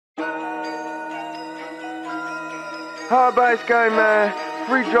Hardbody Scottyy, man.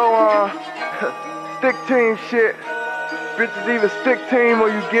 Free Joe on. Stick team shit. Bitches either stick team or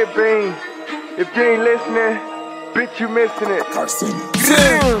you get bean. If you ain't listening, bitch, you missing it. Carssini.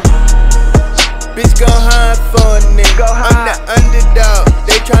 Bitch go hard for a nigga. I'm the underdog.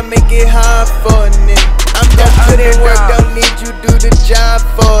 They try make it hard for a nigga. I'm gon' put in work, don't need you do the job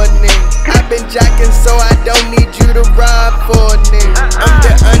for a nigga. I've been jacking, so I don't need you to ride for a nigga. I'm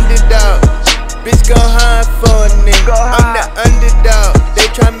the underdog. Bitch go hard for a nigga. I'm the underdog. They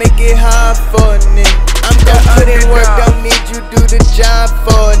try make it hard for a nigga. I'm gon' put in work, don't need you do the job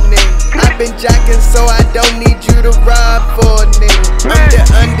for a nigga. I've been jacking, so I don't need you to ride for a nigga. I'm the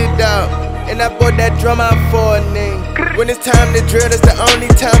underdog. And I bought that drum out for a nigga. When it's time to drill, that's the only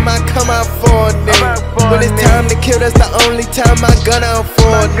time I come out for a nigga. When it's time to kill, that's the only time I gun out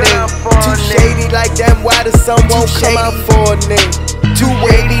for a nigga. Too shady like damn, why the sun won't come out for a nigga? Too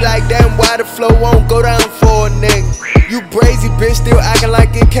wavy like damn, why the flow won't go down for a nigga? You brazy bitch, still acting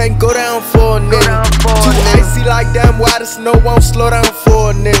like it can't go down for a nigga. Too icy like damn, why the snow won't slow down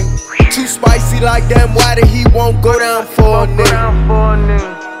for a nigga? Too spicy like damn, why the heat won't go down for a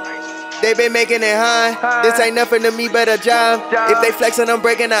nigga? They been making it high. This ain't nothing to me but a job. If they flexin', I'm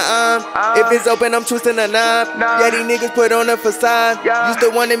breaking the arm. If it's open, I'm twisting the knob. Yeah, these niggas put on a facade. Used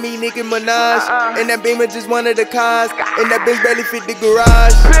to wanna meet Nicki Minaj. And that Beamer just one of the cars. And that bitch barely fit the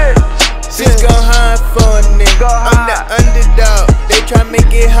garage. Bitch go hard for a nigga. I'm the underdog. They try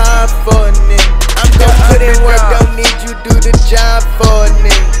make it hard for a nigga. I'm gon' put in work, don't need you do the job for a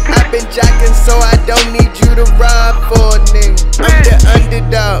nigga. I've been jacking, so I don't need you to ride for a nigga. I'm the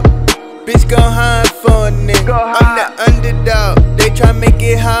underdog. Bitch go hard for a nigga. I'm the underdog. They try make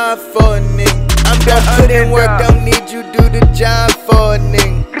it hard for a nigga. I'm gon' put in work, don't need you do the job for a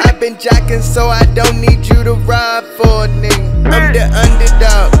nigga. I've been jacking, so I don't need you to ride for a nigga. I'm the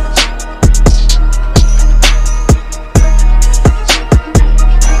underdog.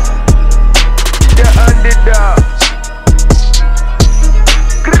 The underdog.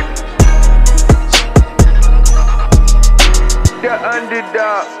 The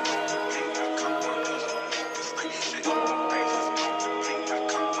underdog.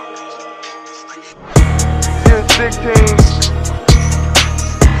 Stick team,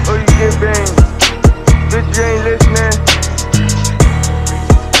 or you get banged. Bitch, you ain't listening,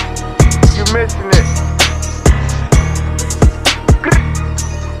 you missing it.